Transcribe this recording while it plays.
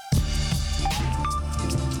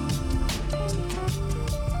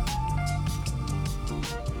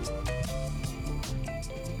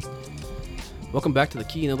Welcome back to the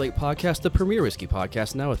Key in the Lake podcast, the premier whiskey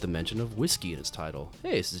podcast, now with the mention of whiskey in its title.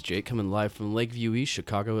 Hey, this is Jake coming live from Lakeview East,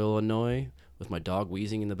 Chicago, Illinois, with my dog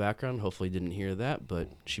wheezing in the background. Hopefully you didn't hear that, but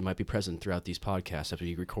she might be present throughout these podcasts after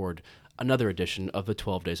we record another edition of the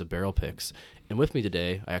 12 Days of Barrel Picks. And with me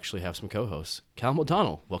today, I actually have some co-hosts. Callum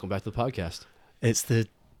O'Donnell, welcome back to the podcast. It's the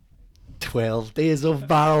 12 Days of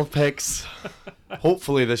Barrel Picks.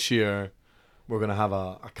 Hopefully this year we're going to have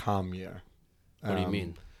a calm year. What do you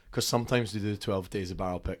mean? Because sometimes we do 12 Days of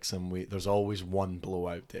Barrel Picks and there's always one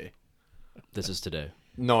blowout day. This is today.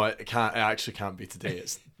 No, it can't. It actually can't be today.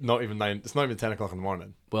 It's not even 9. It's not even 10 o'clock in the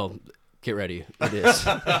morning. Well, get ready. It is.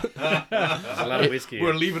 A lot of whiskey.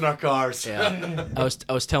 We're leaving our cars. Yeah,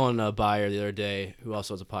 I was telling a buyer the other day who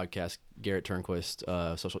also has a podcast, Garrett Turnquist,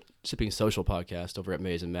 Sipping Social podcast over at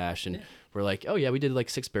Maze and Mash, and we're like, oh yeah, we did like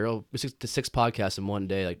six podcasts in one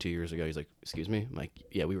day like 2 years ago. He's like, excuse me? I'm like,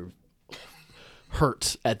 yeah, we were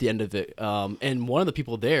hurt at the end of it. And one of the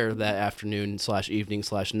people there that afternoon / evening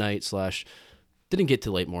 / night / didn't get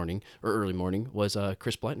to late morning or early morning was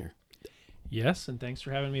Chris Bleitner. Yes, and thanks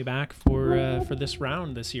for having me back for this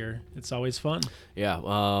round this year. It's always fun.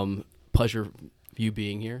 Yeah, pleasure you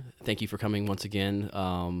being here. Thank you for coming once again.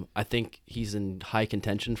 I think he's in high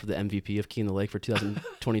contention for the MVP of Key in the Lake for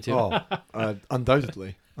 2022.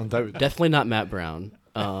 Undoubtedly. Definitely not Matt Brown.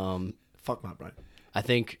 Fuck Matt Brown. I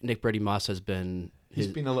think Nick Brady Moss has been... He's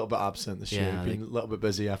been a little bit absent this year. Yeah, He's been a little bit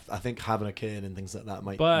busy. I think having a kid and things like that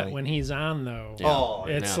might... But when he's on, though,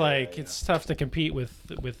 it's tough to compete with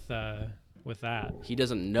that. He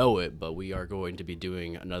doesn't know it, but we are going to be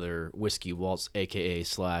doing another Whiskey Waltz, a.k.a. /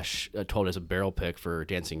 12 Days of Barrel Pick for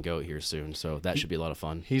Dancing Goat here soon, so that should be a lot of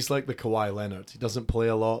fun. He's like the Kawhi Leonard. He doesn't play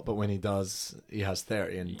a lot, but when he does, he has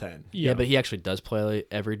 30 and 10. Yeah, but he actually does play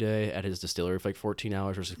every day at his distillery for like 14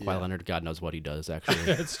 hours versus Kawhi Leonard. God knows what he does,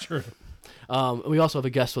 actually. It's true. We also have a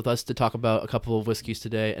guest with us to talk about a couple of whiskeys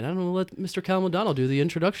today, and I'm going to let Mr. Callum O'Donnell do the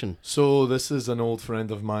introduction. So this is an old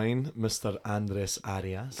friend of mine, Mr. Andres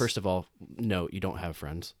Arias. First of all, no, you don't have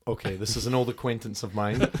friends. Okay, this is an old acquaintance of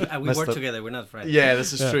mine. We work together. We're not friends. Yeah,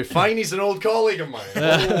 this is true. Fine, he's an old colleague of mine.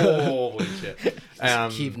 Holy shit.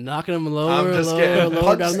 Keep knocking him lower, I'm just lower, getting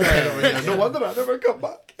lower down the path. No wonder I never come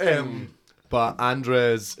back. But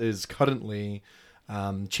Andres is currently...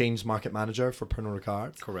 changed market manager for Pernod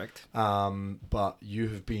Ricard. Correct. But you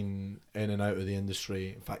have been in and out of the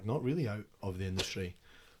industry. In fact, not really out of the industry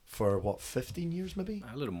for 15 years maybe?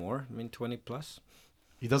 A little more. 20 plus.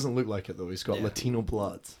 He doesn't look like it though. He's got Latino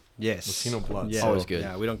blood. Yes. Latino blood. Yeah. Always good.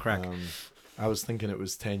 Yeah, we don't crack. I was thinking it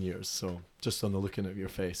was 10 years, so just on the looking at your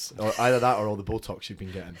face. Or either that or all the Botox you've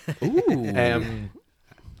been getting. Ooh.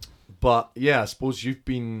 But yeah, I suppose you've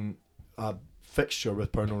been... fixture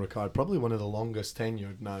with Pernod Ricard, probably one of the longest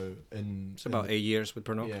tenured now in... It's about 8 years with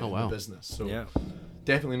Pernod. Yeah, Oh, wow. in the business. So Yeah.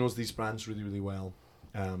 definitely knows these brands really, really well.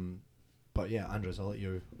 But yeah, Andres, I'll let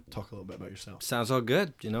you talk a little bit about yourself. Sounds all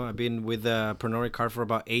good. I've been with Pernod Ricard for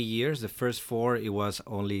about 8 years. The first 4, it was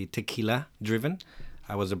only tequila driven.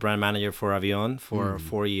 I was a brand manager for Avión for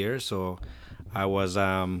 4 years. So I was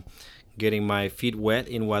getting my feet wet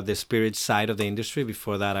in the spirit side of the industry.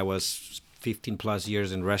 Before that, I was 15 plus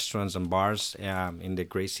years in restaurants and bars in the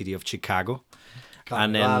great city of Chicago.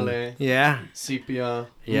 Valley, yeah, Sepia.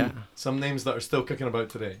 Yeah. Some names that are still kicking about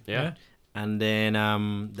today. Yeah. And then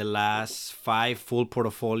the last 5 full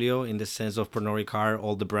portfolio in the sense of Pernod Ricard,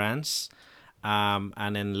 all the brands.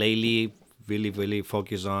 And then lately, really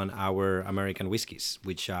focus on our American whiskeys,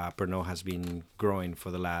 which Pernod has been growing for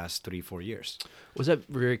the last 3-4 years. Was that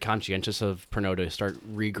very conscientious of Pernod to start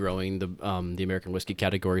regrowing the American whiskey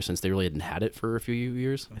category since they really hadn't had it for a few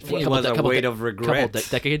years? I think it was a weight of regret. Couple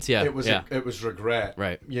decades, yeah. It was regret.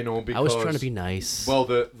 Right. Because... I was trying to be nice. Well,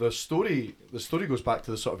 the story goes back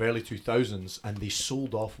to the sort of early 2000s, and they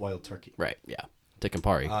sold off Wild Turkey. Right, yeah. to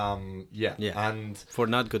Campari. Yeah. And for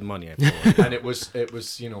not good money, I believe. and it was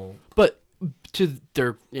But to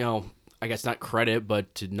their I guess not credit,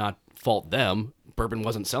 but to not fault them, bourbon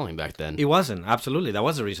wasn't selling back then. It wasn't, absolutely. That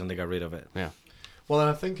was the reason they got rid of it. Yeah. Well, and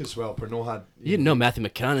I think as well, Pernod had... You didn't know Matthew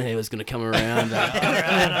McConaughey was going to come around. all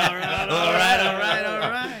right.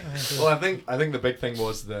 Well, I think the big thing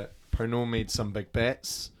was that Pernod made some big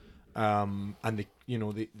bets, and they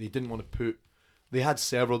didn't want to put... They had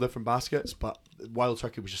several different baskets, but Wild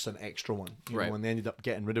Turkey was just an extra one, right. And they ended up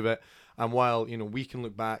getting rid of it. And while we can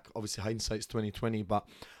look back, obviously hindsight's 20/20, but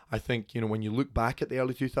I think when you look back at the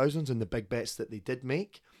early 2000s and the big bets that they did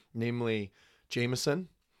make, namely Jameson,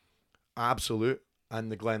 Absolute,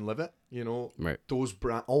 and the Glenlivet, right. those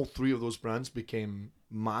all three of those brands became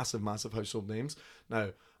massive household names. Now,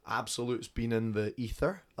 Absolute's been in the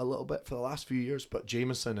ether a little bit for the last few years, but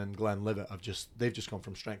Jameson and Glenlivet they've just gone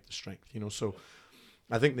from strength to strength, you know. So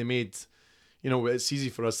I think they made, you know, it's easy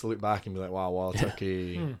for us to look back and be like, wow, Wild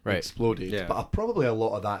Turkey exploded. Yeah. But probably a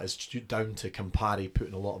lot of that is down to Campari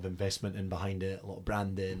putting a lot of investment in behind it, a lot of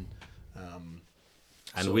branding.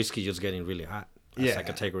 And whiskey just getting really hot. That's a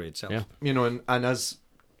category itself. Yeah. You know, and as,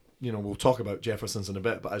 you know, we'll talk about Jefferson's in a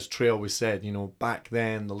bit, but as Trey always said, you know, back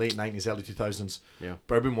then, the late 90s, early 2000s,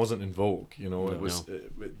 bourbon wasn't in vogue. You know,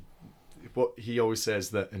 what he always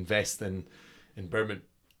says that investing in bourbon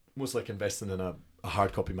was like investing in a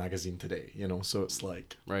hard copy magazine today, you know, so it's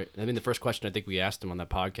like... Right. I mean, the first question I think we asked him on that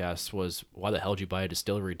podcast was, why the hell did you buy a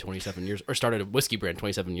distillery 27 years, or started a whiskey brand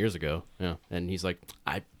 27 years ago? Yeah. And he's like,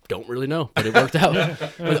 I don't really know, but it worked out.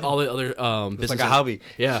 With all the other business... It's like a hobby.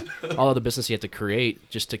 Yeah. All of the business you have to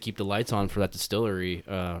create just to keep the lights on for that distillery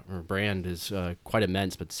or brand is quite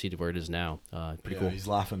immense, but to see where it is now, pretty cool. He's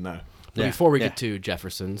laughing now. But before we get to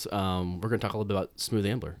Jefferson's, we're going to talk a little bit about Smooth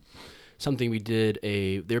Ambler. Something we did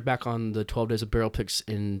they're back on the 12 Days of Barrel Picks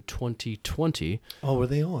in 2020. Oh, were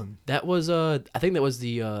they on? That was I think that was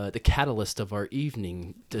the catalyst of our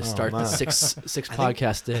evening to start the six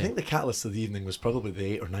podcast day. I think the catalyst of the evening was probably the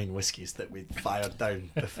 8 or 9 whiskeys that we fired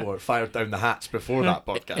down the hatch before that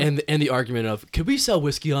podcast. And the argument of, could we sell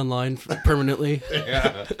whiskey online permanently?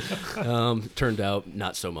 Turned out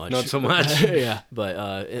not so much. Not so much. Yeah,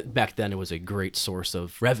 but back then it was a great source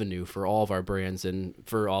of revenue for all of our brands and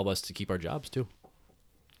for all of us to keep our jobs too.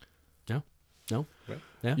 No?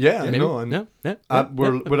 Yeah, maybe? no. And Yeah.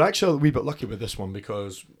 we're actually a wee bit lucky with this one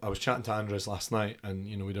because I was chatting to Andres last night, and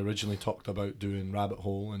you know we'd originally talked about doing Rabbit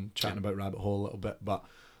Hole and chatting about Rabbit Hole a little bit, but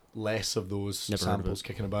less of those samples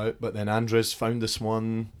kicking about. But then Andres found this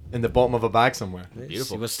one in the bottom of a bag somewhere.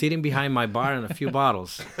 Beautiful. It was sitting behind my bar and a few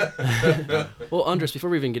bottles. Well, Andres, before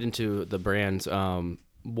we even get into the brands,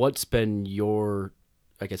 what's been your,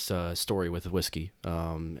 I guess, story with whiskey?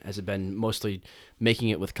 Has it been mostly making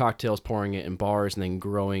it with cocktails, pouring it in bars, and then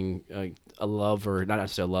growing a love, or not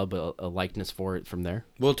necessarily a love, but a likeness for it from there?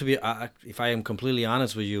 Well, to be, if I am completely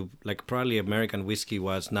honest with you, like probably American whiskey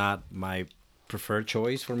was not my preferred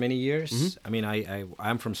choice for many years. Mm-hmm. I mean,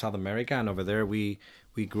 I'm from South America, and over there we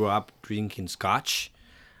grew up drinking Scotch.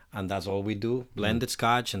 And that's all we do. Blended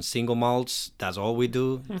Scotch and single malts. That's all we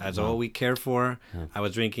do. That's all we care for. Yeah. I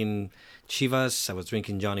was drinking Chivas. I was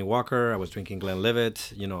drinking Johnny Walker. I was drinking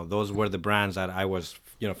Glenlivet. You know, those were the brands that I was,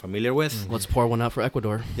 familiar with. Let's pour one out for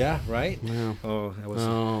Ecuador. Yeah, right? Yeah. Oh, that was...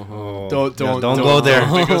 Don't go there.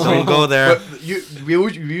 Don't go there. We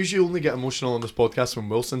usually only get emotional on this podcast when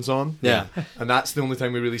Wilson's on. Yeah. And that's the only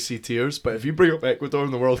time we really see tears. But if you bring up Ecuador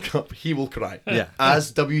in the World Cup, he will cry. Yeah.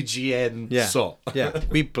 As WGN saw. Yeah.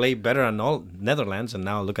 We play better than all Netherlands, and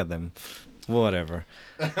now look at them. Whatever.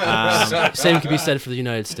 Same could be said for the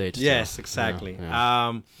United States. Yes, exactly.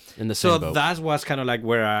 Yeah. In the same boat. That was kind of like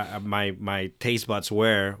where my taste buds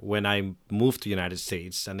were when I moved to the United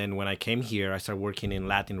States. And then when I came here, I started working in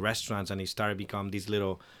Latin restaurants, and it started become this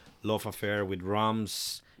little love affair with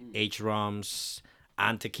rums, aged rums,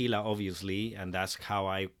 and tequila, obviously. And that's how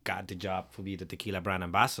I got the job to be the tequila brand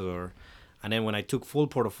ambassador. And then when I took full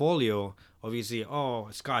portfolio, obviously,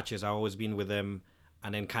 scotches, I've always been with them.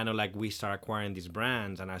 And then kind of like we start acquiring these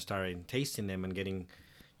brands, and I started tasting them and getting,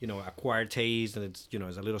 acquired taste, and it's,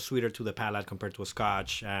 it's a little sweeter to the palate compared to a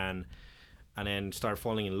Scotch, and then start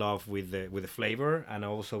falling in love with the flavor and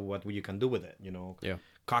also what you can do with it,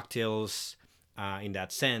 cocktails, in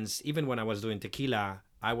that sense. Even when I was doing tequila,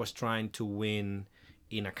 I was trying to win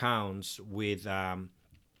in accounts with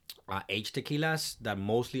aged tequilas that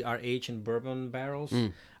mostly are aged in bourbon barrels.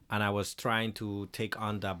 And I was trying to take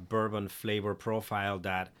on the bourbon flavor profile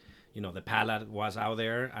that, the palate was out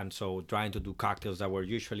there. And so trying to do cocktails that were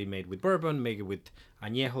usually made with bourbon, make it with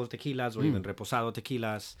añejo tequilas or even reposado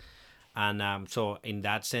tequilas. And so in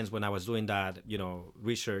that sense, when I was doing that,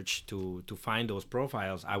 research to find those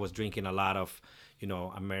profiles, I was drinking a lot of,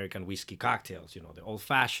 American whiskey cocktails, the old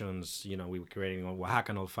fashions, we were creating a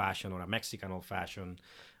Oaxacan old fashioned or a Mexican old fashioned,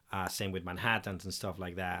 same with Manhattans and stuff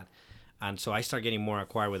like that. And so I started getting more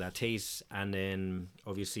acquired with that taste. And then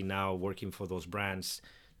obviously now working for those brands,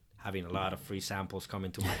 having a lot of free samples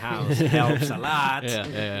coming to my house helps a lot.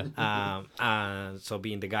 So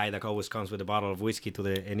being the guy that always comes with a bottle of whiskey to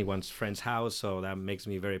anyone's friend's house. So that makes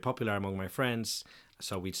me very popular among my friends.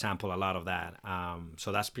 So we sample a lot of that.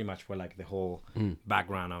 So that's pretty much where like the whole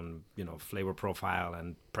background on, flavor profile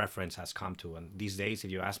and preference has come to. And these days,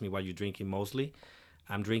 if you ask me what you're drinking mostly,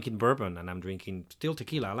 I'm drinking bourbon, and I'm drinking still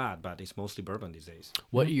tequila a lot, but it's mostly bourbon these days.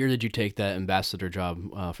 What year did you take that ambassador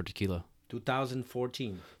job for tequila?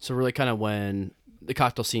 2014. So really kind of when the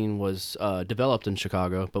cocktail scene was developed in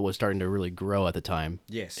Chicago, but was starting to really grow at the time.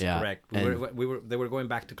 Yes, Yeah, correct. They were going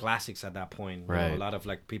back to classics at that point. You know, Right. a lot of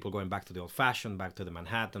like people going back to the old fashioned, back to the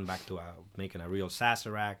Manhattan, back to making a real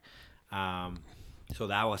Sazerac. So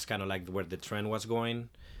that was kind of like where the trend was going.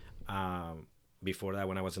 Before that,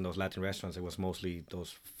 when I was in those Latin restaurants, it was mostly those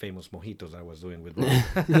famous mojitos I was doing with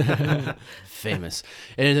rum. Famous.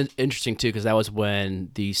 And it's interesting, too, because that was when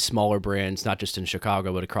the smaller brands, not just in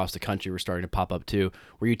Chicago, but across the country, were starting to pop up, too.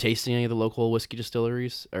 Were you tasting any of the local whiskey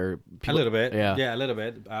distilleries? Or A little bit, Yeah. a little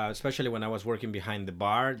bit. Especially when I was working behind the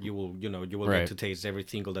bar, you will Right. get to taste every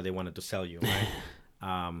single that they wanted to sell you, right?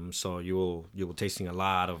 So you will tasting a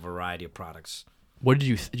lot of variety of products. What did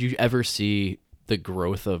you ever see the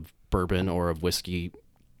growth of bourbon or of whiskey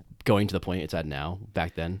going to the point it's at now,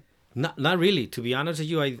 back then? Not really, to be honest with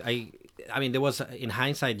you. I mean, there was, in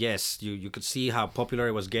hindsight, yes, you could see how popular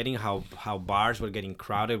it was getting, how bars were getting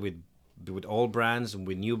crowded with old brands and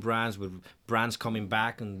with new brands, with brands coming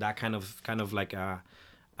back, and that kind of like a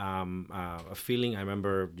feeling. I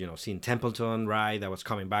remember, seeing Templeton Rye that was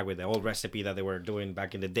coming back with the old recipe that they were doing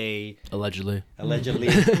back in the day. Allegedly.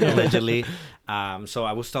 Allegedly. So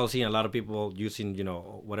I was still seeing a lot of people using,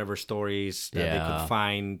 whatever stories that they could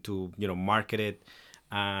find to, market it.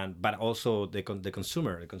 But also the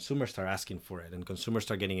consumer start asking for it, and consumers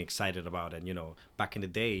start getting excited about it. Back in the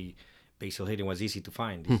day, Basil Hayden was easy to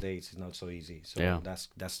find. These days it's not so easy. So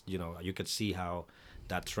that's you could see how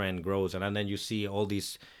that trend grows, and then you see all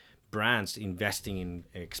these brands investing in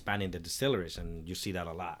expanding the distilleries, and you see that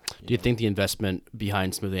a lot. Do you think the investment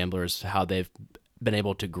behind Smooth Ambler is how they've been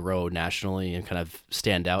able to grow nationally and kind of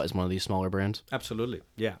stand out as one of these smaller brands? Absolutely.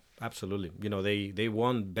 Yeah, absolutely. They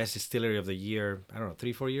won Best Distillery of the Year, I don't know,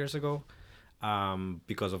 3-4 years ago,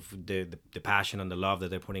 because of the passion and the love that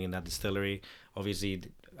they're putting in that distillery. Obviously,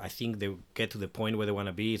 I think they get to the point where they want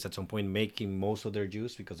to be is at some point making most of their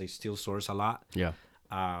juice, because they still source a lot. Yeah.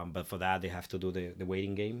 But for that, they have to do the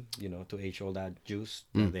waiting game, to age all that juice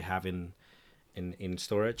that they have in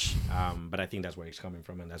storage. But I think that's where it's coming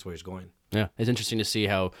from, and that's where it's going. Yeah, it's interesting to see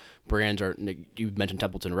how brands are. You mentioned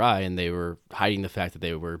Templeton Rye, and they were hiding the fact that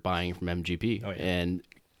they were buying from MGP, and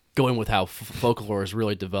going with how folklore has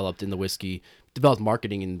really developed in the whiskey, developed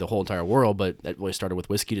marketing in the whole entire world. But that really started with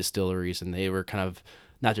whiskey distilleries, and they were kind of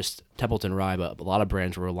not just Templeton Rye, but a lot of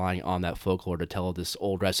brands were relying on that folklore to tell this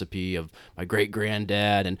old recipe of my great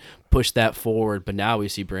granddad and push that forward. But now we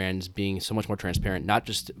see brands being so much more transparent, not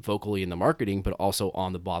just vocally in the marketing, but also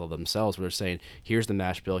on the bottle themselves, where they're saying, here's the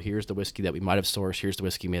mash bill, here's the whiskey that we might have sourced, here's the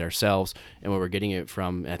whiskey made ourselves, and where we're getting it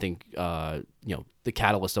from. And I think, the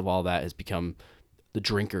catalyst of all that has become the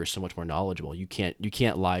drinker is so much more knowledgeable. You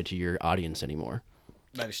can't lie to your audience anymore.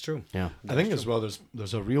 That is true. Yeah. I think as well,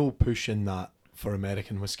 there's a real push in that for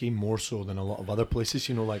American whiskey, more so than a lot of other places,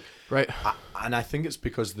 Right. And I think it's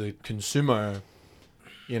because the consumer,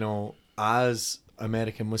 as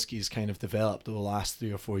American whiskey has kind of developed over the last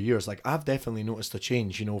 3 or 4 years, like I've definitely noticed a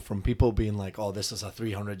change, from people being like, oh, this is a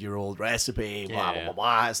 300-year-old recipe, blah, blah, blah,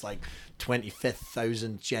 blah. It's like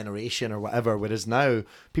 25,000th generation or whatever. Whereas now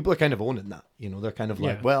people are kind of owning that, they're kind of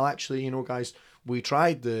like, well, actually, guys, we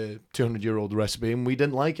tried the 200-year-old recipe and we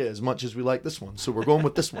didn't like it as much as we like this one. So we're going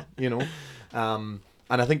with this one, And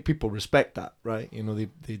I think people respect that, right?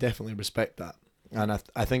 They definitely respect that. And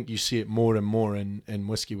I think you see it more and more in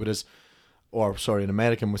whiskey, in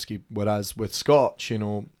American whiskey, whereas with Scotch,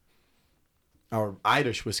 or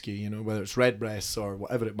Irish whiskey, whether it's Redbreast or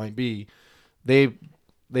whatever it might be, they've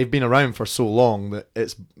been around for so long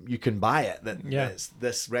that you can buy it, that it's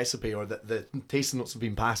this recipe, or that the tasting notes have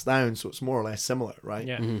been passed down, so it's more or less similar, right?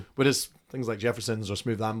 Yeah. Mm-hmm. Whereas things like Jefferson's or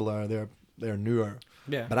Smooth Ambler, they're newer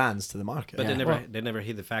brands to the market. But they never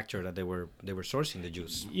hit the factor that they were sourcing the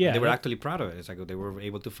juice. Yeah, they were actually proud of it. It's like they were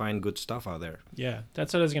able to find good stuff out there. Yeah,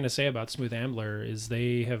 that's what I was going to say about Smooth Ambler, is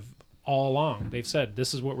they have all along, they've said,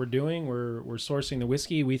 this is what we're doing. We're sourcing the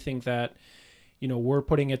whiskey. We think that, we're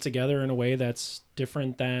putting it together in a way that's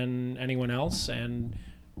different than anyone else, and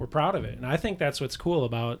we're proud of it. And I think that's what's cool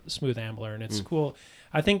about Smooth Ambler, and it's cool.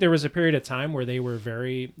 I think there was a period of time where they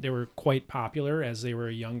were quite popular as they were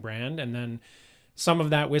a young brand, and then some of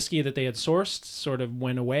that whiskey that they had sourced sort of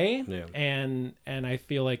went away, and I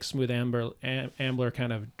feel like Smooth Ambler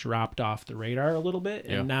kind of dropped off the radar a little bit,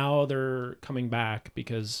 and now they're coming back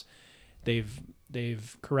because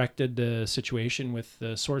they've corrected the situation with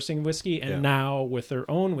the sourcing of whiskey, and now with their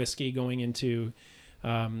own whiskey going into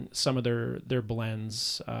some of their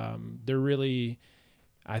blends, they're really,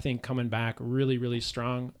 I think, coming back really, really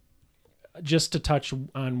strong. Just to touch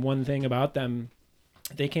on one thing about them,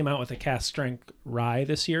 they came out with a cask strength rye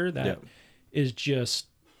this year that is just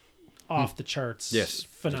off the charts. Yes.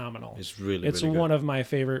 Phenomenal. It's really, It's really good. one of my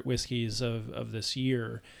favorite whiskeys of this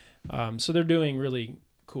year. So they're doing really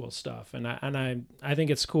cool stuff, and I think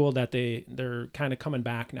it's cool that they're kind of coming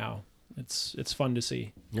back now. It's fun to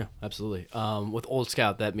see. Yeah, absolutely. With Old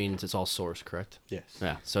Scout, that means it's all sourced, correct? Yes.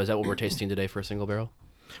 Yeah. So is that what we're tasting today for a single barrel?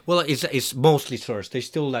 Well, it's mostly sourced. They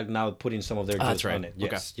still like now putting some of their juice that's right. on it.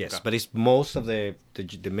 Okay. Yes. Okay. But it's most of the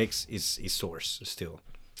mix is sourced still.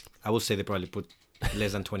 I would say they probably put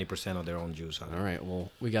less than 20% of their own juice on it. All right.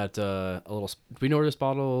 Well, we got a little. Do we know where this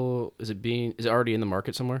bottle is? Is it already in the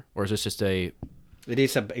market somewhere, or is this just a?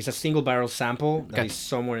 It's a single barrel sample that Okay. is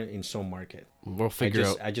somewhere in some market. We'll figure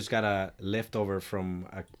out. I just got a leftover from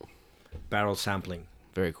a barrel sampling.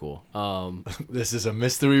 Very cool. This is a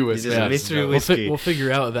mystery whiskey. This is a mystery whiskey. We'll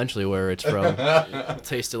figure out eventually where it's from.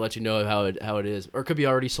 Taste to let you know how it is, or it could be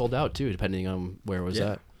already sold out too, depending on where it was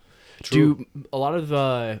Yeah. at. True. Do a lot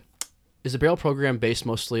of is the barrel program based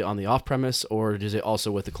mostly on the off premise, or is it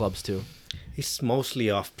also with the clubs too? It's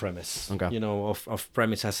mostly off premise. Okay. You know, off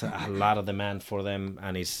premise has a lot of demand for them,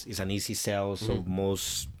 and it's an easy sell. So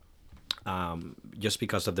most, just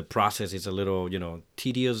because of the process, it's a little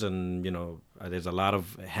tedious, and there's a lot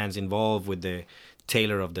of hands involved with the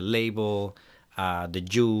tailor of the label, the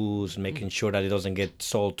juice, making sure that it doesn't get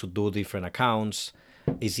sold to 2 different accounts.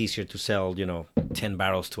 It's easier to sell 10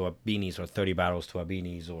 barrels to a Beanies or 30 barrels to a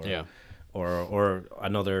Beanies or Yeah. or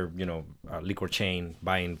another liquor chain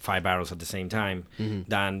buying 5 barrels at the same time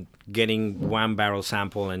than getting 1 barrel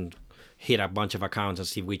sample and hit a bunch of accounts and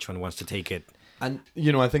see which one wants to take it. And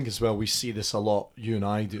I think as well we see this a lot. You and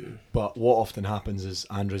I do, but what often happens is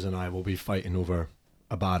Andres and I will be fighting over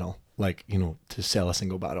a barrel, like to sell a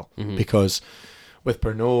single barrel, because with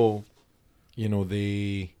Pernod,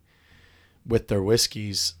 they. With their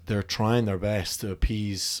whiskies, they're trying their best to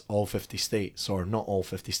appease all 50 states, or not all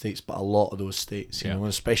 50 states, but a lot of those states, Yeah. and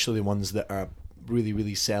especially the ones that are really,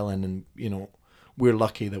 really selling. And, we're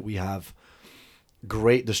lucky that we have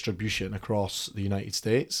great distribution across the United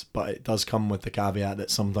States, but it does come with the caveat that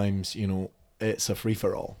sometimes, it's a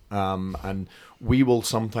free-for-all. And we will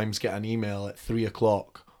sometimes get an email at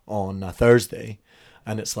 3:00 on a Thursday,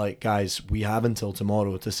 and it's like, guys, we have until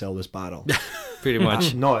tomorrow to sell this barrel. Pretty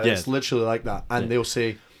much. No, it's Yes. literally like that. And they'll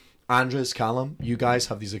say, Andres, Callum, you guys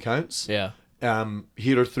have these accounts. Yeah.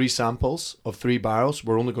 Here are 3 samples of 3 barrels.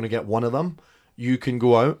 We're only going to get one of them. You can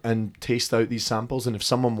go out and taste out these samples. And if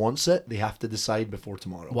someone wants it, they have to decide before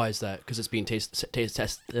tomorrow. Why is that? Because it's being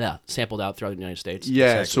sampled out throughout the United States.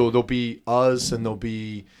 Yeah, so there'll be us, and there'll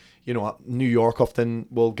be, New York often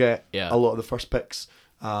will get Yeah. a lot of the first picks.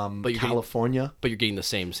 But you're California. But you're getting the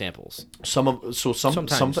same samples.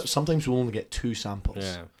 Sometimes we'll only get 2 samples.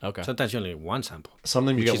 Yeah. Okay. Sometimes you only get 1 sample.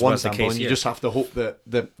 Sometimes you Which get is 1 what's the sample, case and you here. just have to hope that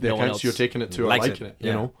the No one accounts else you're taking it to are Likes liking it.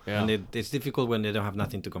 Yeah. Yeah. And it's difficult when they don't have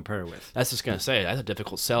nothing to compare with. That's just gonna say that's a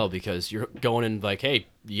difficult sell because you're going in like, hey,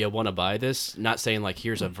 you want to buy this? Not saying like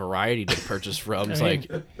here's a variety to purchase from. It's like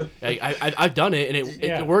I've done it and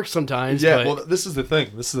it works sometimes. Yeah, but well, this is the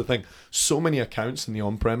thing. So many accounts in the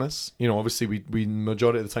on-premise. Obviously, we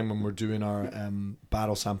majority of the time when we're doing our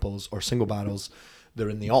barrel samples or single barrels, they're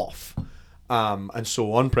in the off. And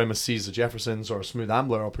so on-premise sees the Jeffersons or a Smooth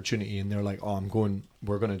Ambler opportunity, and they're like, oh,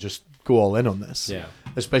 we're going to just go all in on this. Yeah.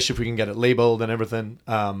 Especially if we can get it labeled and everything.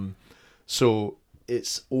 So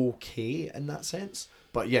it's okay in that sense.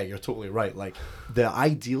 But yeah, you're totally right. Like, the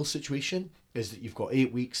ideal situation is that you've got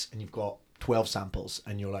 8 weeks and you've got 12 samples,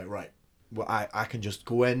 and you're like, right, well, I can just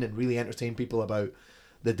go in and really entertain people about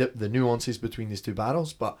the nuances between these 2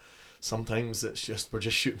 barrels. But sometimes we're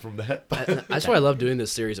just shooting from the hip. that's why I love doing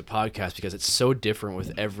this series of podcasts because it's so different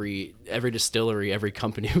with every distillery, every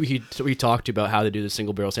company we talk to about how to do the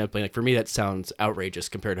single barrel sampling. Like for me, that sounds outrageous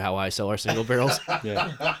compared to how I sell our single barrels.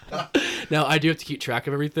 Yeah. Now I do have to keep track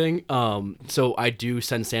of everything. So I do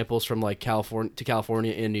send samples from like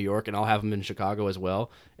California and New York, and I'll have them in Chicago as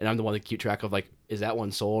well. And I'm the one that keep track of like, is that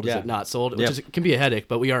one sold? Is Yeah. it not sold? Yep. Which it can be a headache,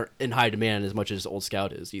 but we aren't in high demand as much as Old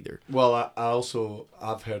Scout is either. Well,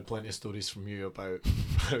 I've heard plenty of stories from you about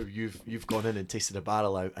how you've gone in and tasted a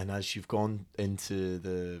barrel out, and as you've gone into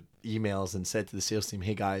the emails and said to the sales team,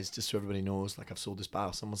 hey guys, just so everybody knows, like, I've sold this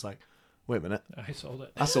barrel, someone's like, wait a minute, I sold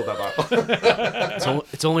it. I sold that barrel.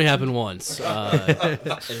 It's only happened once. And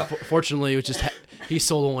fortunately, it was just he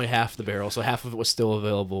sold only half the barrel, so half of it was still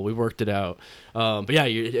available. We worked it out. But yeah,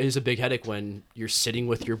 it is a big headache when you're sitting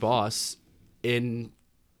with your boss in,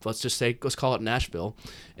 let's call it Nashville,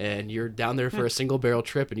 and you're down there for a single barrel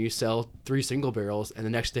trip, and you sell 3 single barrels, and the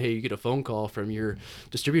next day you get a phone call from your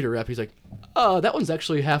distributor rep. He's like, "Oh, that one's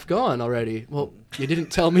actually half gone already." Well, you didn't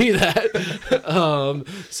tell me that.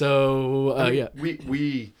 Yeah.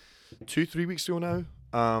 We 2-3 weeks ago now,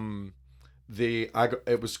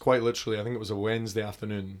 it was quite literally, I think it was a Wednesday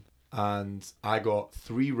afternoon, and I got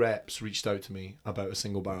 3 reps reached out to me about a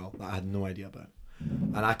single barrel that I had no idea about.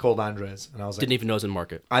 And I called Andres, and I was like, Didn't even know it was in the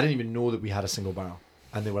market. I didn't even know that we had a single barrel.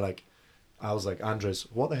 And they were like, I was like, Andres,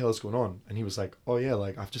 what the hell is going on? And he was like, oh yeah,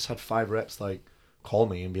 like I've just had 5 reps like call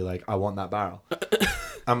me and be like, I want that barrel.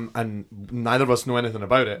 And neither of us know anything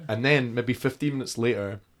about it. And then maybe 15 minutes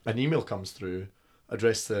later, an email comes through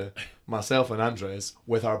addressed to myself and Andres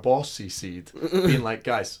with our boss CC'd, being like,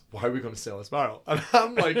 guys, how are we going to sell this barrel? And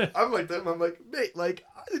I'm like, mate, like,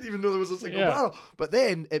 I didn't even know there was a single barrel. But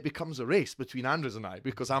then it becomes a race between Andres and I,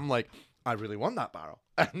 because I'm like, I really want that barrel.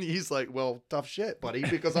 And he's like, well, tough shit, buddy,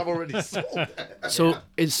 because I've already sold it. So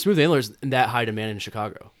is Smooth Antlers in that high demand in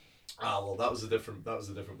Chicago? Well, that was a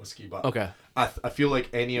different whiskey, but Okay. I feel like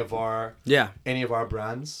any of our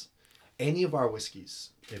brands, any of our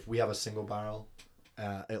whiskeys, if we have a single barrel,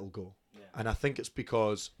 it'll go. Yeah. And I think it's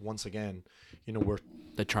because, once again, we're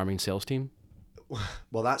the charming sales team.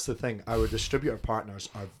 Well, that's the thing. Our distributor partners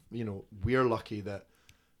are, we're lucky that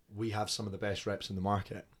we have some of the best reps in the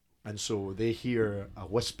market, and so they hear a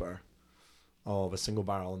whisper of a single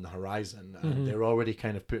barrel on the horizon, and they're already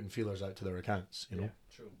kind of putting feelers out to their accounts. You know.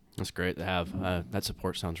 True. That's great to have. That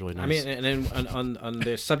support sounds really nice. I mean, and then on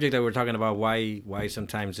the subject that we're talking about, why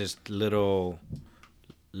sometimes this little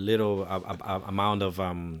amount of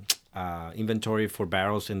inventory for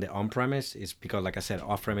barrels in the on-premise is because, like I said,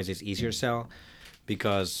 off-premise is easier to sell.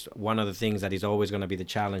 Because one of the things that is always going to be the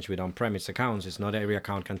challenge with on-premise accounts is not every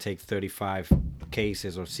account can take 35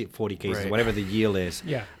 cases or 40 cases, whatever the yield is,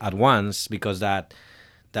 at once, because that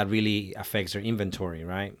really affects their inventory,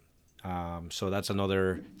 right? So that's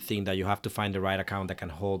another thing, that you have to find the right account that can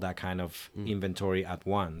hold that kind of inventory at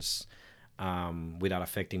once, without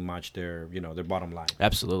affecting much their bottom line.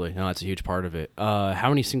 Absolutely. No, that's a huge part of it. How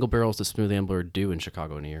many single barrels does Smooth Ambler do in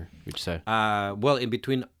Chicago in a year, would you say? Well, in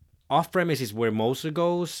between off-premise is where most of it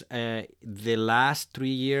goes. The last 3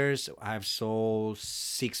 years, I've sold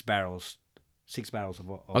 6 barrels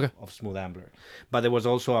of Smooth Ambler. But there was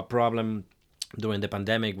also a problem during the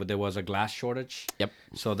pandemic where there was a glass shortage. Yep.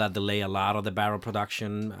 So that delayed a lot of the barrel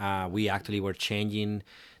production. We actually were changing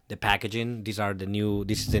the packaging. This is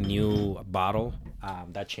the new bottle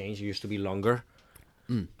that changed. It used to be longer,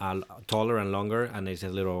 taller and longer, and it's a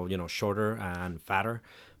little shorter and fatter.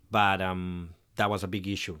 But that was a big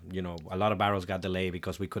issue. A lot of barrels got delayed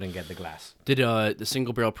because we couldn't get the glass. Did the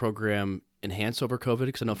single barrel program enhance over COVID?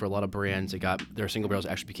 Because I know for a lot of brands, their single barrels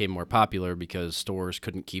actually became more popular because stores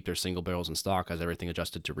couldn't keep their single barrels in stock as everything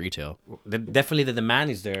adjusted to retail. Definitely the demand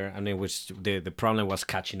is there. I mean, the problem was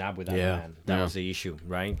catching up with that demand. That was the issue,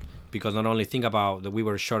 right? Because not only think about that, we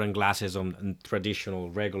were short on glasses on traditional,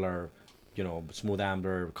 regular, Smooth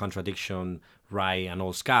Ambler, Contradiction, Rye, and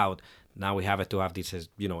Old Scout. Now we have to have this as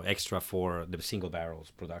extra for the single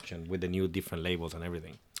barrels production with the new different labels and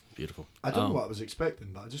everything. Beautiful. I don't know what I was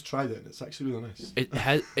expecting, but I just tried it and it's actually really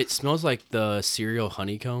nice. It smells like the cereal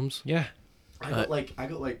honeycombs. Yeah. I got like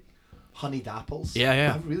honeyed apples.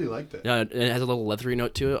 Yeah. I really liked it. Yeah, and it has a little leathery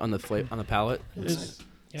note to it on the palate. It's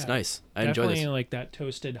nice. I enjoy this. Definitely like that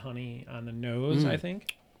toasted honey on the nose, I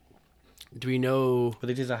think. Do we know? But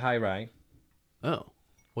it is a high rye. Oh,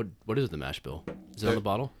 what is the mash bill? Is it on the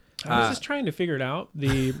bottle? I was just trying to figure it out.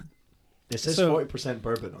 It says 40%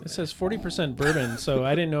 bourbon on it. It says 40% bourbon, so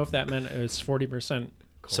I didn't know if that meant it was 40%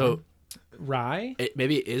 So rye.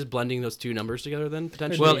 Maybe it is blending those two numbers together then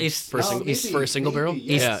potentially. Well, it's for a single barrel.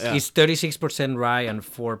 Yes. It's 36% rye and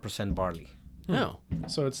 4% barley. No.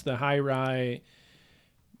 So it's the high rye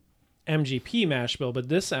MGP mash bill, but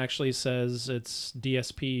this actually says it's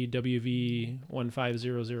DSP WV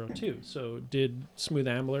 15002. So did Smooth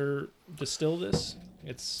Ambler distill this?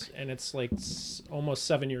 It's like almost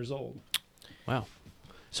 7 years old. Wow.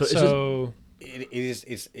 They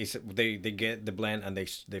get the blend and they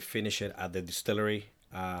finish it at the distillery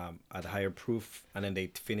at higher proof, and then they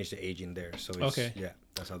finish the aging there. So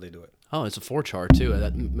that's how they do it. Oh, it's a 4-char too.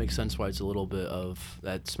 That makes sense why it's a little bit of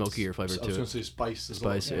that smokier flavor to it. I was going to say spice.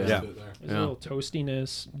 Spice, yeah. There's a little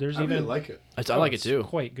toastiness. I really like it. I like it too.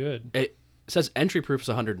 Quite good. It says entry proof is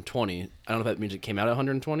 120. I don't know if that means it came out at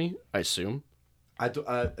 120. I assume.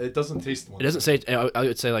 It doesn't taste 120. It doesn't say. I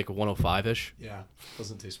would say like 105-ish. Yeah, it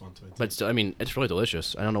doesn't taste 120. But still, I mean, it's really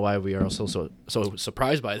delicious. I don't know why we are also so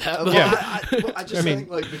surprised by that. Well, But I just think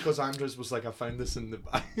because Andres was like, I found this in the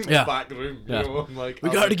back room. You know, I'm like,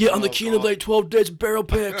 we got to get on the Keen of like 12 days barrel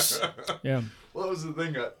picks. Yeah. Well, that was the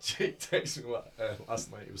thing that Jake texted me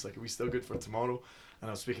last night. He was like, "Are we still good for tomorrow?"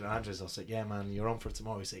 And I was speaking to Andres. I was like, "Yeah, man, you're on for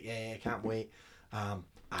tomorrow." He's like, "Yeah, can't wait. I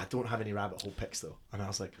don't have any rabbit hole picks though." And I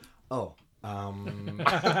was like, "Oh."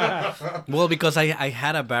 Well, because I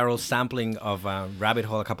had a barrel sampling of Rabbit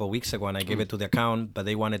Hole a couple of weeks ago, and I gave it to the account, but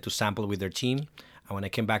they wanted to sample with their team. And when I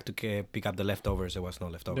came back to pick up the leftovers, there was no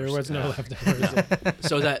leftovers. There was no leftovers.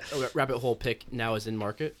 So that Rabbit Hole pick now is in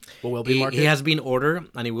market? Well, will be in market? He has been ordered,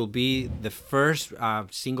 and it will be the first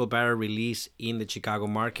single barrel release in the Chicago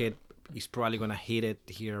market. He's probably going to hit it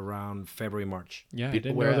here around February, March. Yeah, I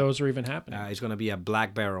didn't Where know at? those were even happening. It's going to be a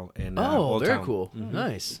black barrel in Oh, Old very Town. cool.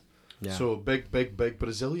 Nice. Yeah. So big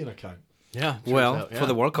Brazilian account. Yeah. turns Well, out, for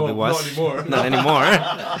the World Cup, Well, it was. not anymore.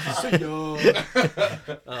 Not anymore.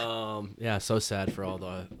 Yeah, so sad for all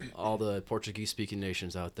the Portuguese speaking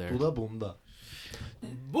nations out there. Pula bunda.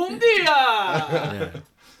 Bom dia! Yeah.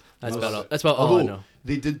 That's about all I Although know.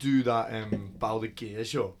 they did do that pão de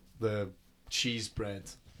queijo, the cheese bread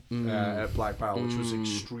at Black Barrel, which was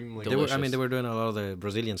extremely They were, delicious. they were doing a lot of the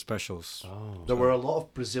Brazilian specials. Oh. There were a lot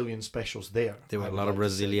of Brazilian specials there. There were I a would lot of like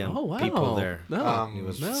to say. Brazilian Oh, wow. people there. No. It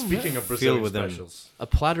was Speaking of filled Brazilian with them. specials, A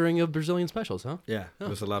plattering of Brazilian specials, huh? Yeah, there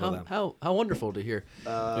was a lot of them. How wonderful to hear.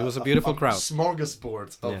 It was a beautiful crowd.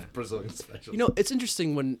 Smorgasbord of Yeah. Brazilian specials. You know, it's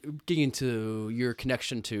interesting when getting into your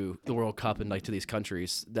connection to the World Cup and like to these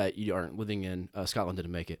countries that you aren't living in. Scotland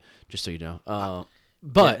didn't make it, just so you know.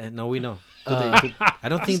 But Yeah, no, we know. I I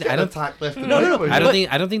don't think. get I don't. attacked left and No, right. no, no. but- I don't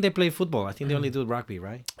think. I don't think they play football. I think they only do rugby,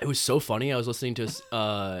 right? it was so funny. I was listening to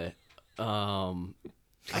I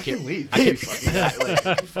can't leave. I can't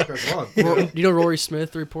fuckers on. you know Rory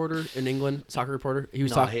Smith, the reporter in England, soccer reporter. He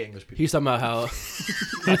was No, I talking. hate English people. He was talking about how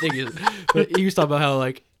I think he was talking about how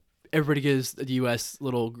like everybody gives the U.S.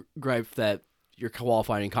 little gripe that you're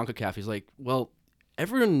qualifying in CONCACAF. He's like, well,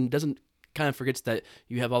 everyone doesn't kind of forgets that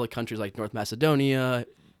you have all the countries like North Macedonia,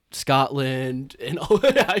 Scotland, and all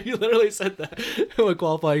that. You literally said that when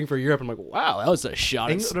qualifying for Europe. I'm like, wow, that was a shot.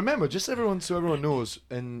 Remember, just so everyone knows,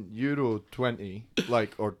 in Euro 20,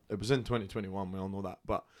 or it was in 2021, we all know that,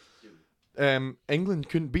 but England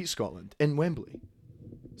couldn't beat Scotland in Wembley.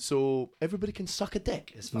 So everybody can suck a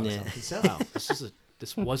dick as far as I'm concerned. Wow,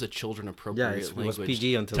 this was a children appropriate Yeah, it language. was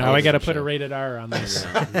PG until. Now I got to the put a show. rated R on this.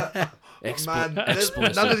 Man,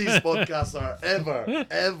 explicit. none of these podcasts are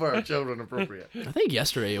ever children appropriate. I think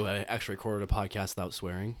yesterday I actually recorded a podcast without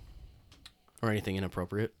swearing or anything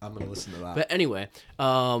inappropriate. I'm gonna listen to that. But anyway,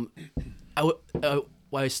 why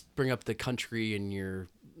I bring up the country and your,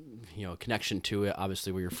 connection to it,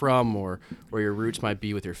 obviously where you're from or where your roots might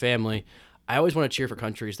be with your family. I always want to cheer for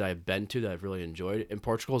countries that I've been to that I've really enjoyed. And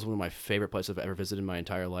Portugal is one of my favorite places I've ever visited in my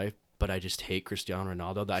entire life. But I just hate Cristiano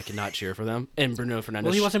Ronaldo that I cannot cheer for them. And Bruno Fernandes.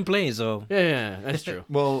 Well, he wasn't playing, so. Yeah, that's true.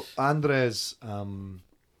 Well, Andres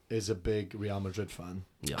is a big Real Madrid fan.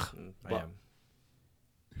 Yeah. I am.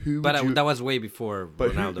 Who But would you, that was way before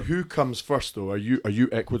but Ronaldo. who comes first though? Are you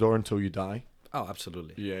Ecuador until you die? Oh,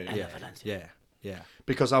 absolutely. Yeah.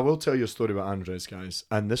 Because I will tell you a story about Andres, guys,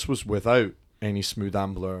 and this was without any Smooth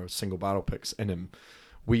Ambler single barrel picks in him.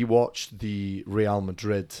 We watched the Real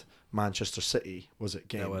Madrid Manchester City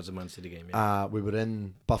game. That was a Man City game. Yeah. We were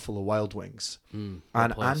in Buffalo Wild Wings, and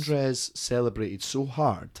place. Andres celebrated so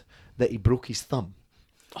hard that he broke his thumb.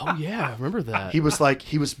 Oh, yeah. I remember that. He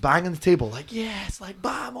was banging the table like, yes, like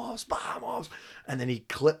vamos, vamos, and then he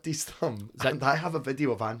clipped his thumb. And I have a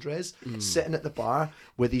video of Andres sitting at the bar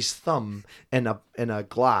with his thumb in a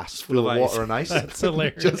glass full of of ice. water and ice. That's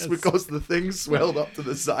hilarious. Just because the thing swelled up to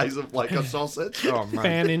the size of like a sausage. Oh man.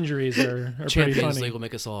 Fan injuries are pretty Champions funny. League will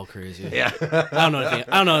make us all crazy. Yeah. I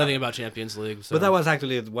don't know anything about Champions League. So. But that was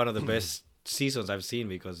actually one of the best seasons I've seen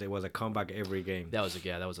because there was a comeback every game. that was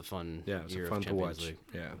a fun Yeah, it was year fun of to Champions watch. League.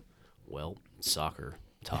 Yeah. Well, soccer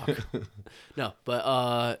talk. No,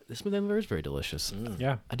 but the Smooth Ambler is very delicious.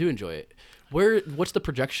 Yeah. I do enjoy it. What's the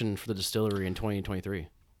projection for the distillery in 2023?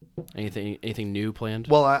 Anything new planned?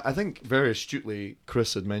 Well, I think very astutely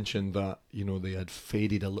Chris had mentioned that they had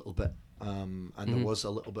faded a little bit, and there was a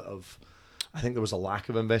little bit of, I think there was a lack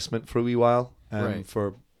of investment for a wee while, Right.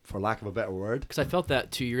 for lack of a better word. Because I felt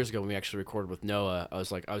that 2 years ago when we actually recorded with Noah, I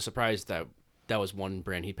was surprised that was one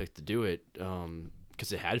brand he picked to do it,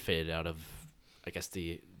 because it had faded out of, I guess,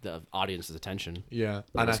 the audience's attention. Yeah,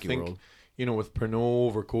 The and I whiskey think world. with Pernod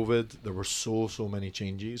over COVID, there were so many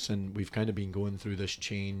changes, and we've kind of been going through this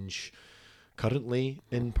change currently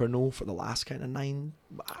in Pernod for the last kind of 9,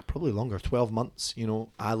 probably longer, 12 months.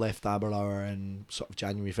 I left Aberlour in sort of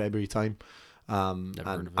January, February time, Never heard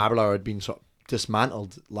and of it. Aberlour had been sort of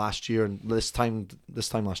dismantled last year, and this time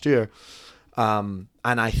last year, and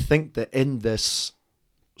I think that in this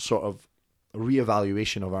sort of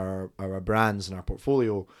reevaluation of our brands and our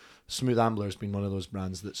portfolio, Smooth Ambler has been one of those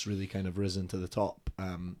brands that's really kind of risen to the top.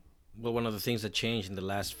 Well, one of the things that changed in the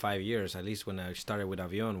last 5 years, at least when I started with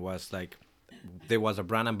Avión, was like there was a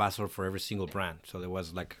brand ambassador for every single brand. So there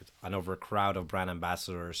was like an overcrowd of brand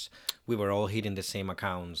ambassadors. We were all hitting the same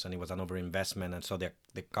accounts, and it was an overinvestment. And so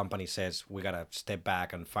the company says, we got to step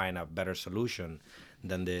back and find a better solution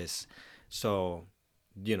than this. So,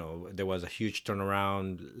 you know, there was a huge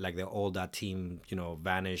turnaround, like all that team, you know,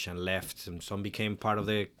 vanished and left. And some became part of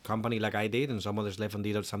the company like I did, and some others left and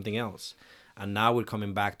did something else. And now we're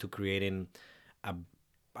coming back to creating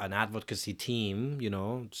an advocacy team, you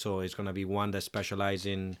know, so it's going to be one that specializes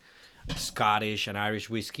in Scottish and Irish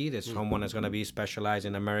whiskey. There's someone that's going to be specialized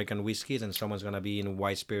in American whiskeys, and someone's going to be in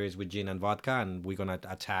white spirits with gin and vodka, and we're going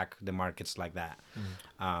to attack the markets like that.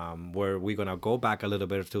 Where we're going to go back a little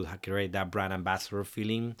bit to create that brand ambassador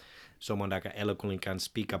feeling, someone that eloquently can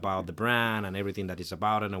speak about the brand and everything that is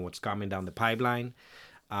about it and what's coming down the pipeline.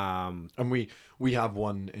 And we have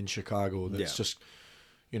one in Chicago that's just,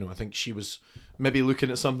 you know, I think she was maybe looking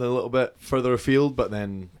at something a little bit further afield, but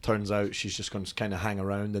then turns out she's just going to kind of hang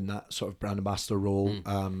around in that sort of brand ambassador role.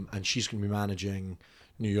 And she's going to be managing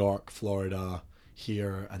New York, Florida,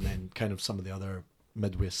 here, and then kind of some of the other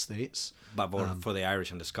Midwest states. But for the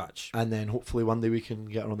Irish and the Scotch. And then hopefully one day we can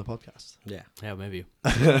get her on the podcast. Yeah. Yeah, maybe.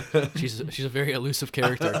 she's a very elusive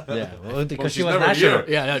character. Yeah, well, because she's she was never national. here.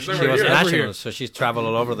 Yeah, no, She was national, so she's traveled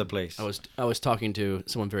all over the place. I was talking to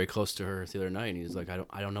someone very close to her the other night, and he's like,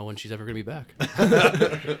 I don't know when she's ever gonna be back.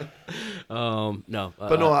 No,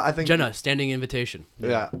 But no, I think Jenna, standing invitation.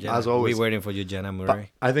 Yeah, Jenna, as always. we're waiting for you, Jenna But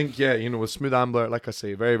Murray. I think, yeah, you know, with Smooth Ambler, like I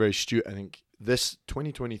say, very, very astute. I think this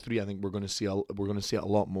 2023, I think we're going to see it a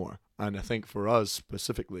lot more. And I think for us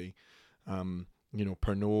specifically, you know,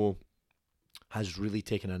 Pernod has really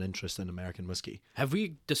taken an interest in American whiskey. Have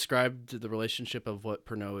we described the relationship of what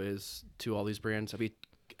Pernod is to all these brands? Have we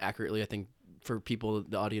accurately, I think, for people,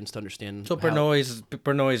 the audience to understand? So Pernod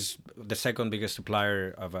is the second biggest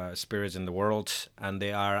supplier of spirits in the world, and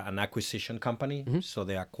they are an acquisition company. So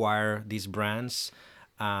they acquire these brands.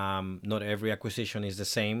 Not every acquisition is the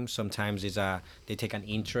same. Sometimes they take an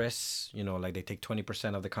interest, you know, like they take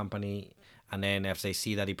 20% of the company, and then if they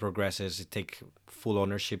see that it progresses, they take full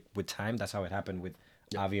ownership with time. That's how it happened with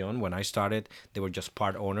Avión. When I started, they were just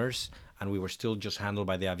part owners, and we were still just handled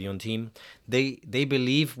by the Avión team. They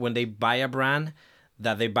believe when they buy a brand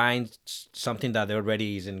that they're buying something that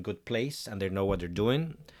already is in good place and they know what they're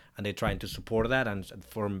doing, and they're trying to support that. And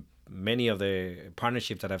for many of the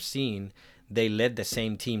partnerships that I've seen, they let the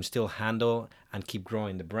same team still handle and keep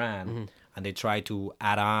growing the brand, and they try to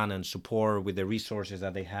add on and support with the resources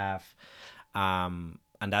that they have. And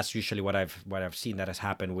that's usually what I've seen that has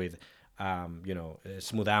happened with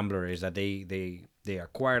Smooth Ambler, is that they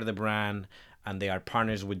acquire the brand and they are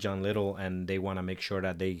partners with John Little, and they want to make sure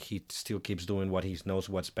that he still keeps doing what he knows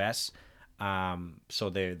what's best. So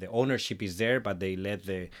the ownership is there, but they let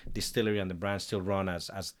the distillery and the brand still run as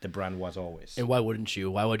the brand was always. And why wouldn't you?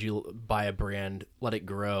 Why would you buy a brand, let it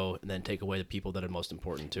grow, and then take away the people that are most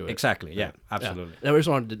important to it? Exactly. Yeah, absolutely. Yeah. And I just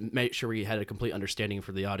wanted to make sure we had a complete understanding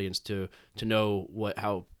for the audience to know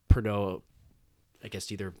how Pernod, I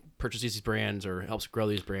guess, either purchases these brands or helps grow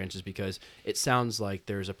these brands, is because it sounds like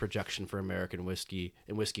there's a projection for American whiskey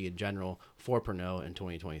and whiskey in general for Pernod in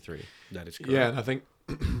 2023. That is correct. Yeah, and I think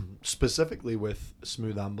specifically with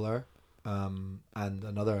Smooth Ambler and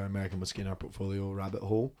another American whiskey in our portfolio, Rabbit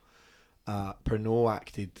Hole, Pernod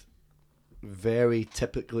acted very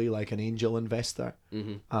typically like an angel investor.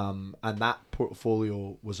 And that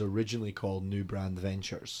portfolio was originally called New Brand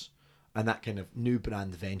Ventures. And that kind of New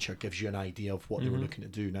Brand Venture gives you an idea of what they were looking to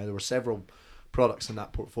do. Now, there were several products in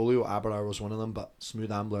that portfolio. Aberlour was one of them, but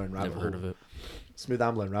Smooth Ambler and Rabbit Hole. Never heard of it. Smooth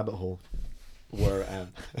Ambler and Rabbit Hole were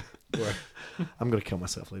I'm going to kill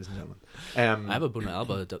myself, ladies and gentlemen. I have a Buna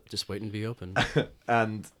Alba just waiting to be opened.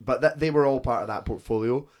 But they were all part of that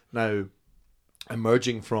portfolio. Now,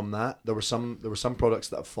 emerging from that, there were some products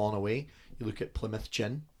that have fallen away. You look at Plymouth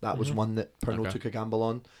Gin. That was one that Pernod took a gamble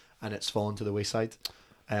on, and it's fallen to the wayside.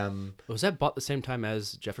 Was that bought the same time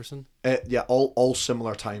as Jefferson? Yeah, all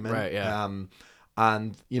similar timing. Right, yeah.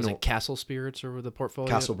 And Was it Castle Spirits or the portfolio?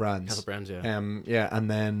 Castle Brands. Castle Brands, yeah. Yeah, and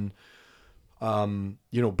then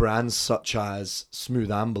brands such as Smooth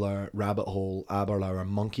Ambler, Rabbit Hole, Aberlour, and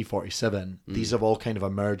Monkey 47. These have all kind of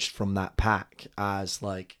emerged from that pack as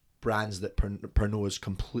like brands that Pernod is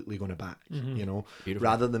completely going to back. You know, Beautiful.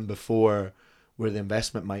 rather than before, where the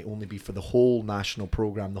investment might only be for the whole national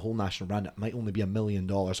program, the whole national brand, it might only be $1 million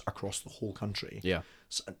across the whole country. Yeah.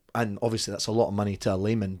 So, and obviously that's a lot of money to a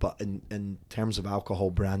layman, but in terms of alcohol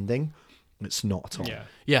branding, it's not at all. Yeah.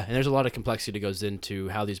 Yeah, and there's a lot of complexity that goes into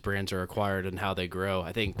how these brands are acquired and how they grow.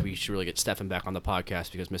 I think we should really get Stefan back on the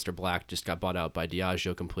podcast because Mr. Black just got bought out by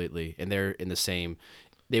Diageo completely, and they're in the same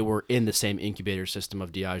they were in the same incubator system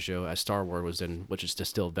of Diageo as Starward was in, which is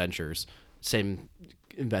Distilled Ventures, same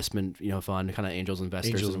investment, fund, kind of angels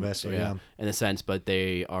investors. Angels investor, yeah. In a sense, but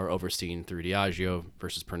they are overseen through Diageo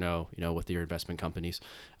versus Pernod, with your investment companies,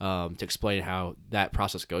 to explain how that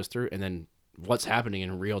process goes through, and then what's happening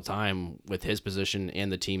in real time with his position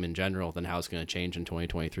and the team in general, then how it's going to change in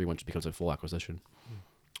 2023 once it becomes a full acquisition.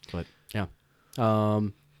 But yeah.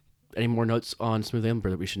 Any more notes on Smooth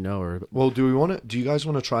Ambler that we should know? Or Well, do you guys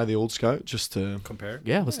want to try the Old Scout just to Compare.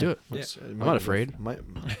 yeah, let's do it. I'm not afraid.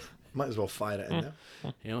 Might as well fire it in there.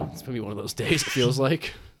 It's gonna be one of those days. It feels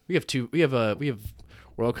like we have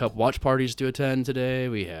World Cup watch parties to attend today.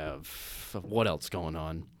 We have what else going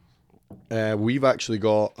on? We've actually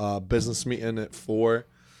got a business meeting at 4,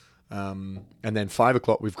 and then 5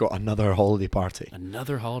 o'clock we've got another holiday party.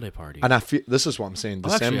 Another holiday party. And I feel this is what I'm saying.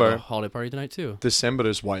 I'll actually have December a holiday party tonight too. December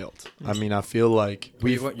is wild. I mean, I feel like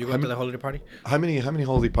You going to the holiday party? how many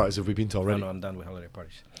holiday parties have we been to already? No, I'm done with holiday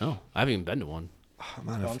parties. Oh, I haven't even been to one. Oh,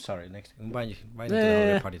 man, Oh, if- I'm sorry. Next, invite you to the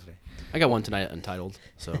holiday party today. I got one tonight, Untitled.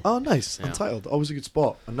 So Oh, nice. Yeah. Untitled. Always a good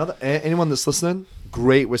spot. Another anyone that's listening,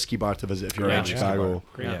 great whiskey bar to visit if you're Great in whiskey Chicago.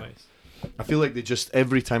 Great Yeah. advice. I feel like they just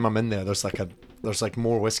every time I'm in there, there's like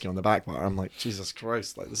more whiskey on the back bar. I'm like, Jesus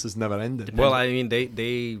Christ, like this is never ending. Well, I mean,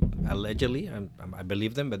 they allegedly, I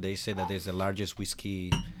believe them, but they say that it's the largest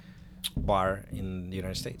whiskey bar in the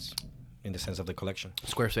United States, in the sense of the collection.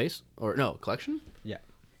 Squarespace or no collection? Yeah,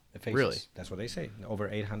 the faces. Really? That's what they say. Over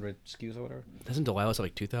 800 SKUs or whatever. Doesn't Delilah's have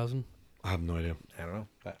like 2,000? I have no idea. I don't know.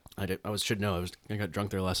 But Should know. I got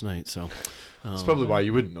drunk there last night, so That's probably why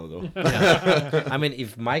you wouldn't know though. I mean,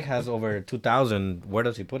 if Mike has over 2,000, where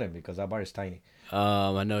does he put him? Because that bar is tiny.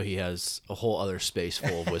 I know he has a whole other space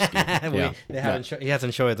full of whiskey. He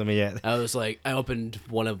hasn't shown it to me yet. I was like, I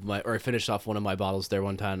finished off one of my bottles there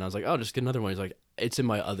one time, and I was like, oh, just get another one. He's like, it's in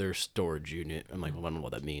my other storage unit. I'm like, well, I don't know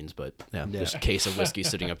what that means, but yeah, just a case of whiskey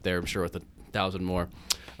sitting up there, I'm sure with 1,000 more.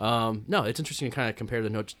 No, it's interesting to kind of compare the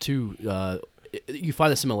notes to, you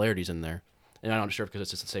find the similarities in there, and I'm not sure because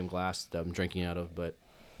it's just the same glass that I'm drinking out of, but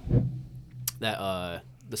that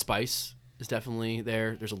the spice is definitely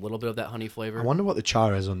there. There's a little bit of that honey flavor. I wonder what the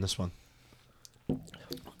char is on this one.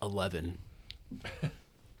 11.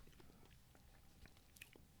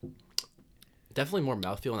 Definitely more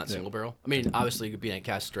mouthfeel on that single barrel. I mean, obviously, being at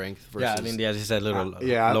cast strength versus. Yeah, I mean, as you said, a little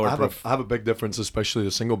Yeah, lower I proof. have a big difference, especially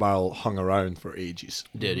the single barrel hung around for ages,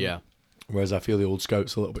 Did, yeah. whereas I feel the Old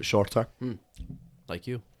Scout's a little bit shorter. Like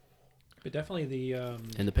you. But definitely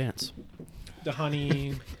In the pants. the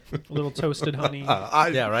honey, a little toasted honey,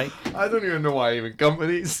 Yeah, right? I don't even know why I even come with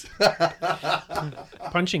these.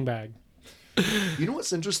 punching bag. You know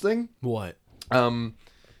what's interesting? What?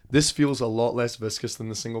 This feels a lot less viscous than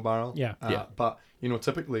the single barrel. Yeah. Yeah. But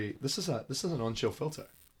typically this is an on-chill filter.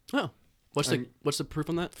 Oh. What's the proof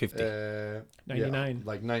on that? 50. 99. Yeah,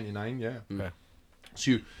 like 99. Yeah. Okay.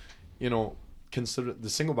 So consider the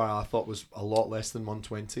single barrel. I thought was a lot less than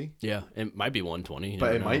 120, Yeah, it might be 120. you but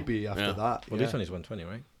never it know. might be after Yeah. that. Well, yeah. this one is 120,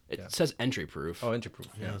 right? It says entry proof. Oh, entry proof.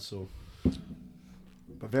 Yeah. So,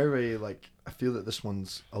 but very I feel that this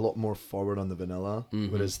one's a lot more forward on the vanilla,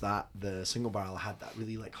 whereas the single barrel had that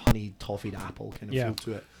really like honey toffeed apple kind of Yeah. feel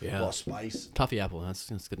to it. Yeah. A lot of spice. Toffee apple. That's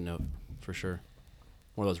a good note for sure.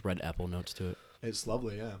 One of those red apple notes to it. It's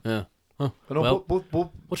lovely. Yeah. Yeah. Huh. But no, Well, both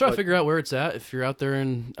we'll try to like- figure out where it's at. If you're out there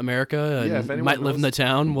in America and Yeah, if anyone might live in knows. the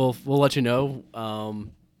town, we'll let you know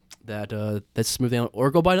that's Smooth Ambler,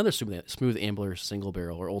 or go buy another Smooth Ambler single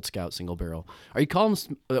barrel or Old Scout single barrel. Are you calling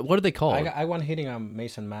them? What are they called? I want hitting on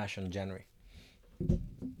Mason Mash in January.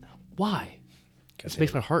 Why? This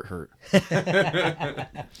makes my heart hurt.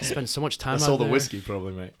 Spend so much time That's out all the there. whiskey,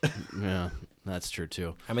 probably, mate. Yeah, that's true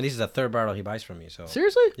too. I mean, this is the third barrel he buys from me, so.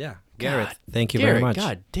 Seriously? Yeah. Garrett, God, thank you Garrett, very much.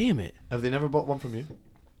 God damn it! Have they never bought one from you?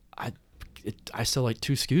 I still like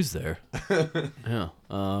 2 SKUs there. Yeah.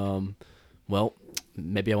 Well,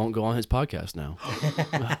 maybe I won't go on his podcast now.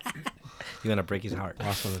 You're going to break his heart.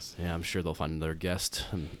 Yeah, I'm sure they'll find another guest.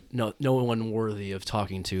 No one worthy of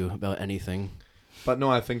talking to about anything. But no,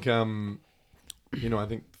 I think I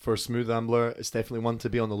think for Smooth Ambler, it's definitely one to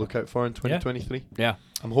be on the lookout for in 2023. Yeah.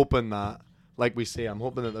 I'm hoping that, like we say,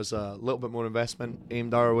 that there's a little bit more investment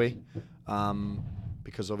aimed our way,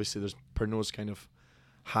 because obviously Pernod's kind of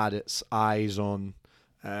had its eyes on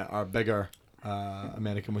our bigger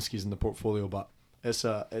American whiskies in the portfolio, but it's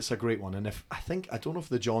a great one. And I don't know if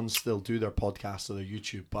the Johns still do their podcast or their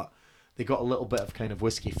YouTube, but they got a little bit of kind of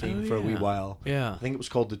whiskey fame for a wee while. Yeah. I think it was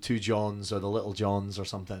called the Two Johns or the Little Johns or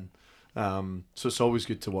something. So it's always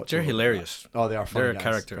good to watch. They're a little bit of hilarious. that. Oh, they are funny They're guys.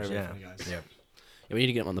 characters, Very yeah. funny guys. Yeah. Yeah, we need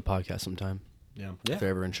to get him on the podcast sometime. Yeah. Yeah. if they're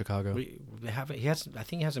ever in Chicago. We haven't. I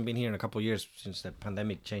think he hasn't been here in a couple of years since the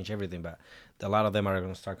pandemic changed everything. But a lot of them are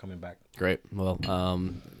going to start coming back. Great. Well,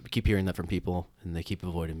 we keep hearing that from people, and they keep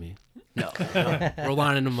avoiding me. No, we're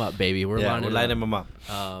lining them up, baby. We're lining them up.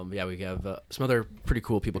 Yeah, we have some other pretty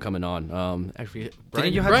cool people coming on. Actually,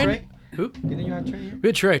 Didn't you have Brian, Trey? who? Didn't you have Trey here? We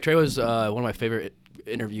had Trey. Trey was one of my favorite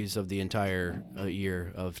interviews of the entire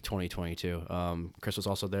year of 2022. Chris was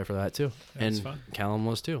also there for that too, That's and fun. Callum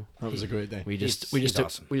was too. That was a great day. He's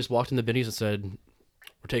awesome. We just walked into Benny's and said,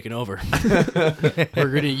 "We're taking over. We're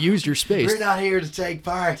going to use your space." We're not here to take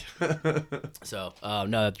part. So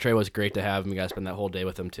no, Trey was great to have him. We got to spend that whole day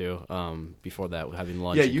with him too. Before that, having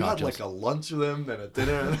lunch. Yeah, and you had cocktails. like a lunch with him, then a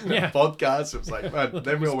dinner, and Yeah. a podcast. It was like, man,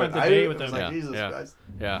 then we all went spent out. the day It with was them. like, Jesus Christ.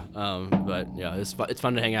 Yeah, but yeah, it's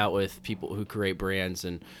fun to hang out with people who create brands,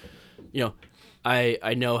 and you know,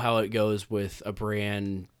 I know how it goes with a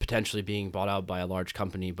brand potentially being bought out by a large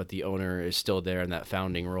company, but the owner is still there in that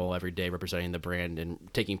founding role every day, representing the brand and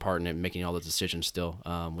taking part in it, and making all the decisions still,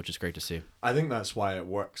 which is great to see. I think that's why it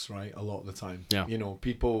works, right? A lot of the time. Yeah. You know,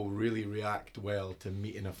 people really react well to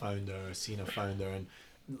meeting a founder or seeing a founder. And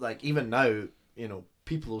like even now, you know,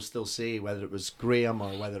 people will still say whether it was Graham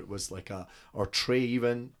or whether it was or Trey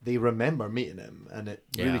even, they remember meeting him, and it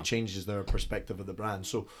really Yeah. changes their perspective of the brand.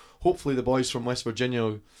 So hopefully the boys from West Virginia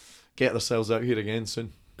will get themselves out here again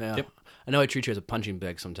soon. Yeah. Yep. I know I treat you as a punching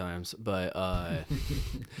bag sometimes, but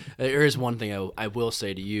there is one thing I will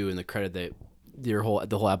say to you, and the credit that the whole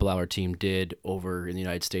Apple Hour team did over in the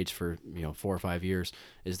United States for 4 or 5 years,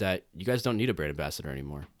 is that you guys don't need a brand ambassador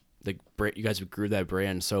anymore. You guys grew that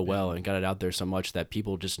brand so well and got it out there so much that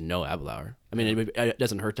people just know Apple Hour. I mean, it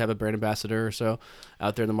doesn't hurt to have a brand ambassador or so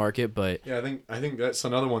out there in the market, but Yeah, I think that's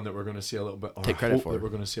another one that we're going to see a little bit, or Take credit hope for. that we're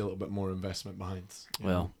going to see a little bit more investment behind.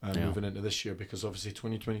 Well, yeah. Moving into this year, because obviously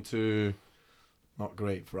 2022, not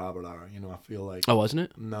great for Apple Hour. You know, I feel like wasn't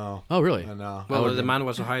it? no. Oh, really? And, I Well, would- the demand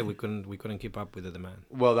was so high we couldn't keep up with the demand.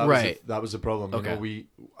 Well, Right. that was the problem. Okay. You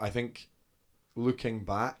know, I think looking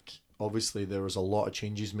back, obviously there was a lot of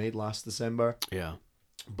changes made last December, Yeah.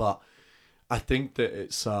 but I think that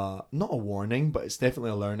it's not a warning, but it's definitely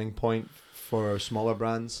a learning point for smaller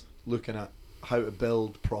brands looking at how to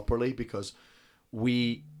build properly, because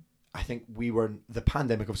the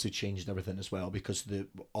pandemic obviously changed everything as well, because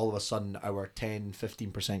all of a sudden our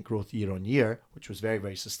 10-15% growth year on year, which was very,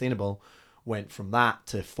 very sustainable, went from that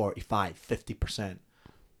to 45-50%.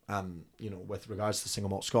 You know, with regards to single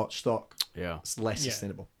malt Scotch stock, Yeah. it's less Yeah.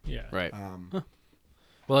 sustainable. Yeah. Right.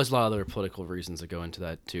 Well, there's a lot of other political reasons that go into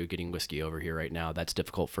that too. Getting whiskey over here right now, that's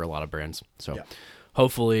difficult for a lot of brands. So, Yeah.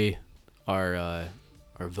 hopefully, our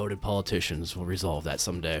voted politicians will resolve that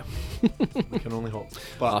someday. We can only hope.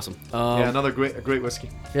 But Awesome. yeah, another great whiskey.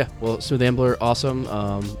 Yeah. Well, Smooth Ambler, awesome.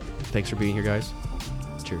 Thanks for being here, guys.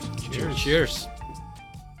 Cheers. Cheers.